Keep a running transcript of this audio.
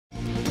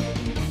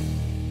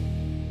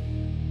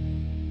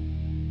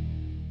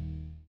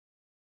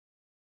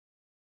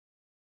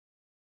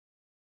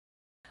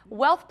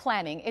Wealth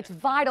planning, it's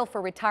vital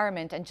for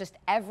retirement and just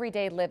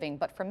everyday living,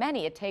 but for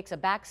many it takes a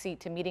backseat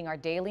to meeting our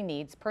daily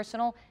needs,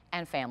 personal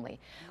and family.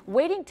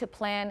 Waiting to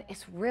plan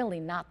is really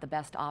not the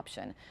best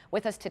option.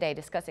 With us today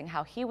discussing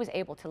how he was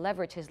able to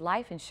leverage his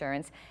life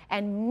insurance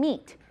and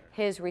meet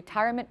his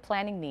retirement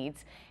planning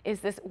needs is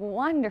this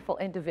wonderful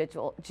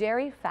individual,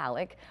 Gerry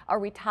Falick, a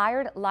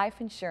retired life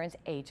insurance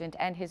agent,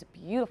 and his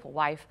beautiful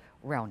wife,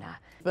 Rona.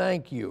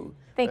 Thank you.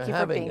 Thank you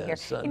for being here.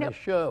 On the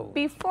show.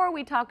 Before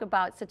we talk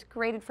about such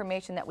great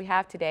information that we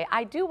have today,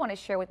 I do want to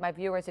share with my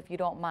viewers, if you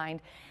don't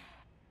mind,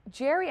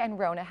 Gerry and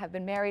Rona have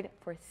been married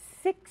for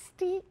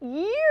 60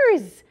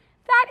 years.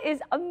 That is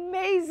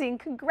amazing.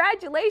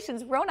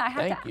 Congratulations, Rona. I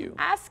have to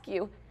ask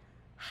you,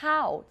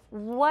 how?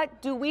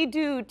 What do we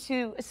do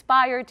to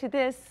aspire to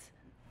this?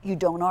 You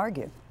don't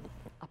argue.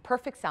 A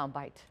perfect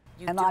soundbite.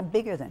 And I'm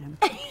bigger than him.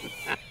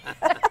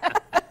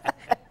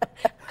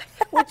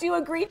 Would you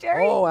agree,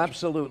 Gerry? Oh,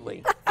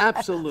 absolutely.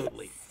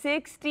 Absolutely.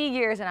 60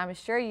 years, and I'm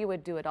sure you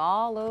would do it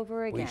all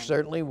over again. We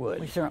certainly would.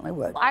 We certainly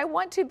would. I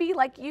want to be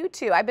like you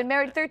two. I've been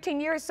married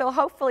 13 years, so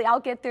hopefully I'll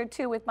get there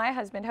too with my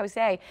husband,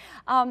 Jose.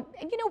 And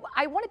you know,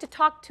 I wanted to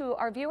talk to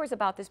our viewers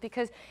about this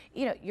because,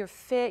 you know, you're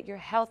fit, you're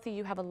healthy,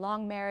 you have a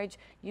long marriage,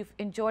 you've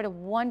enjoyed a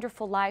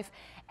wonderful life.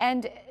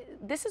 And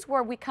this is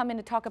where we come in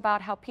to talk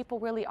about how people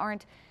really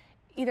aren't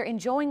either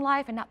enjoying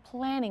life and not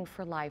planning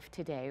for life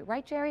today.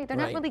 Right, Gerry? They're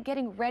not really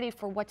getting ready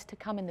for what's to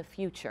come in the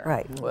future.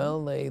 Right.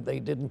 Well, they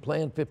didn't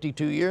plan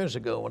 52 years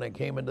ago when I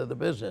came into the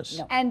business.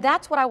 No. And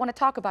that's what I want to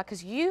talk about,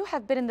 because you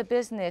have been in the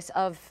business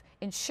of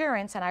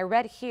insurance, and I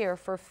read here,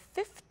 for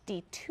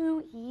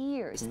 52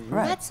 years.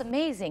 Right. That's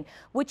amazing.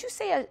 Would you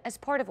say, as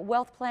part of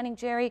wealth planning,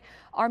 Gerry,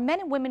 are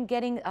men and women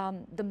getting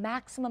the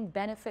maximum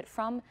benefit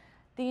from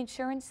the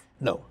insurance?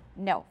 No.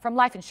 No, from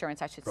life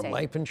insurance, I should say. From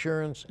life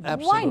insurance?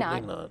 Absolutely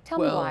Why not? Tell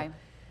me why.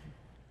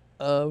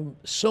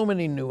 So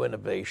many new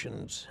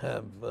innovations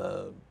have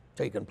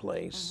taken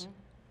place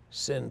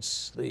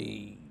since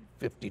the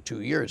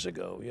 52 years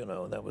ago. You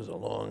know, that was a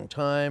long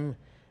time,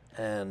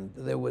 and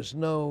there was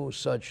no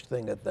such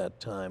thing at that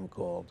time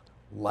called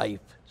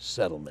life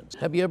settlements.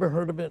 Have you ever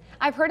heard of it?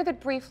 I've heard of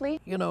it briefly.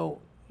 You know,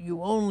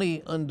 you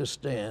only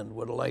understand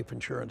what a life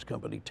insurance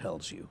company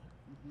tells you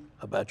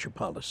about your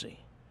policy,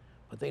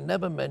 but they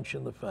never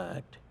mention the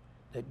fact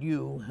that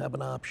you have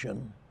an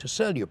option to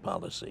sell your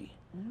policy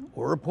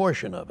or a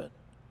portion of it.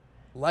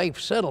 Life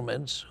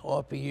settlements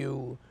offer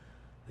you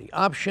the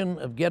option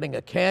of getting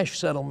a cash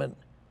settlement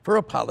for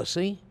a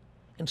policy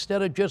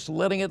instead of just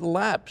letting it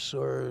lapse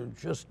or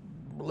just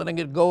letting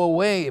it go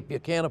away if you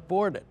can't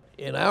afford it.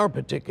 In our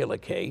particular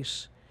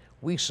case,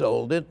 we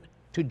sold it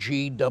to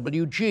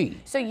GWG.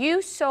 So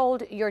you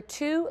sold your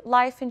 2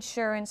 life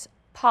insurance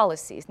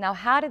policies. Now,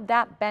 how did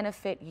that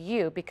benefit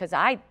you? Because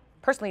I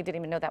personally didn't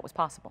even know that was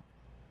possible.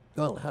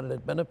 Well, how did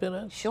it benefit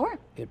us? Sure.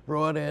 It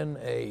brought in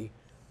a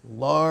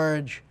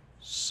large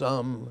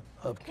sum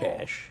of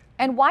cash.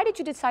 And why did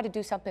you decide to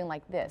do something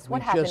like this?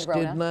 What happened, just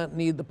Rona? did not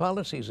need the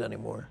policies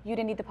anymore. You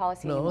didn't need the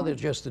policy anymore? No,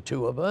 there's just the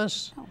 2 of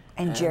us. Oh.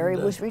 And Gerry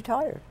was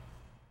retired.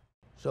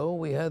 So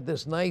we had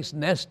this nice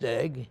nest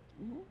egg,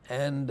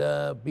 and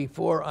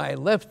before I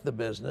left the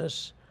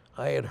business,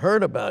 I had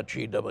heard about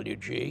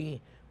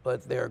GWG,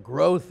 but their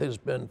growth has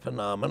been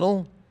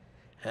phenomenal.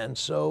 And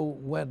so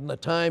when the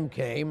time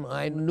came,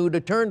 I knew to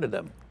turn to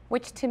them.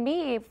 Which to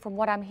me, from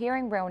what I'm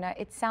hearing, Rona,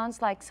 it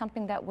sounds like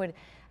something that would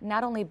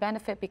not only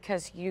benefit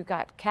because you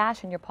got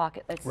cash in your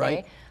pocket, let's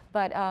say,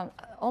 but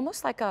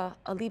almost like a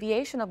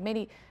alleviation of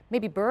maybe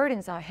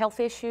burdens, health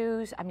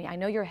issues. I mean, I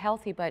know you're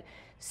healthy, but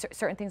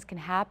certain things can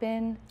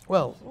happen.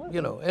 Well,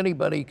 you know,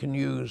 anybody can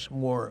use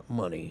more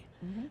money.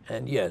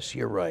 And yes,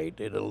 you're right,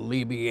 it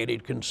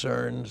alleviated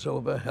concerns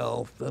over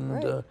health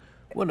and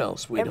what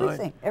else,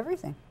 sweetheart?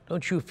 Everything.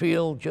 Don't you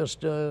feel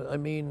just, I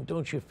mean,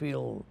 don't you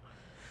feel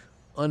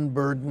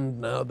unburdened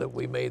now that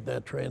we made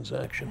that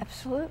transaction?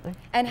 Absolutely.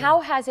 And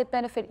how has it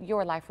benefited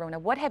your life, Rona?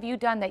 What have you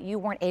done that you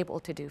weren't able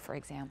to do, for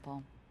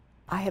example?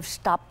 I have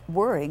stopped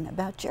worrying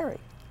about Gerry.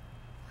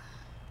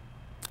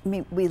 I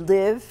mean, we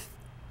live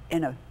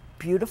in a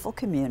beautiful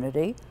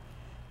community,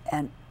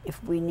 and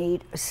if we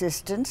need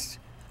assistance,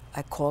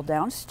 I call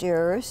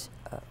downstairs,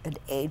 an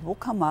aide will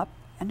come up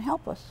and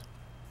help us.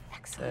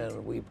 Excellent.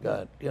 And we've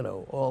got, you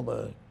know, all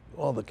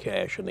the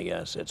cash and the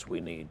assets we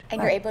need. And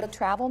you're able to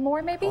travel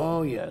more, maybe?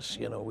 Oh, yes.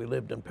 You know, we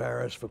lived in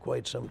Paris for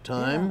quite some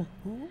time,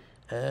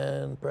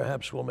 and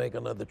perhaps we'll make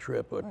another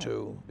trip or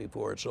 2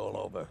 before it's all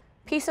over.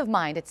 Peace of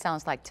mind, it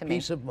sounds like to me.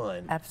 Peace of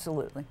mind.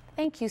 Absolutely.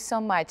 Thank you so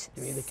much.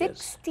 Give me the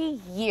 60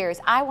 years.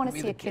 I want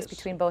to see a kiss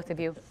between both of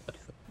you.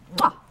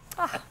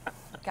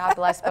 God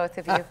bless both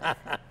of you.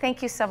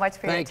 Thank you so much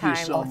for your time. Thank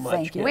you so much.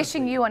 Thank you.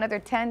 Wishing you another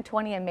 10,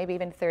 20, and maybe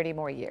even 30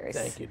 more years.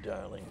 Thank you,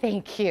 darling.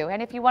 Thank you.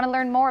 And if you want to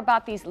learn more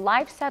about these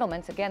life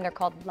settlements, again, they're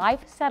called life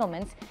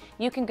settlements,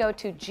 you can go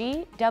to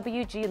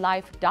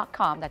gwglife.com.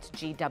 That's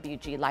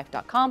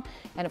gwglife.com.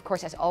 And of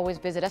course, as always,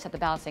 visit us at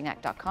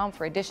thebalancingact.com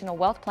for additional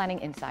wealth planning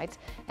insights.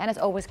 And as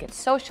always, get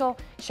social.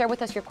 Share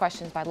with us your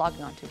questions by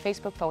logging on to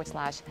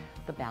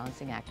Facebook.com/The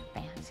Balancing Act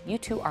fans. You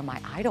two are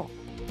my idol.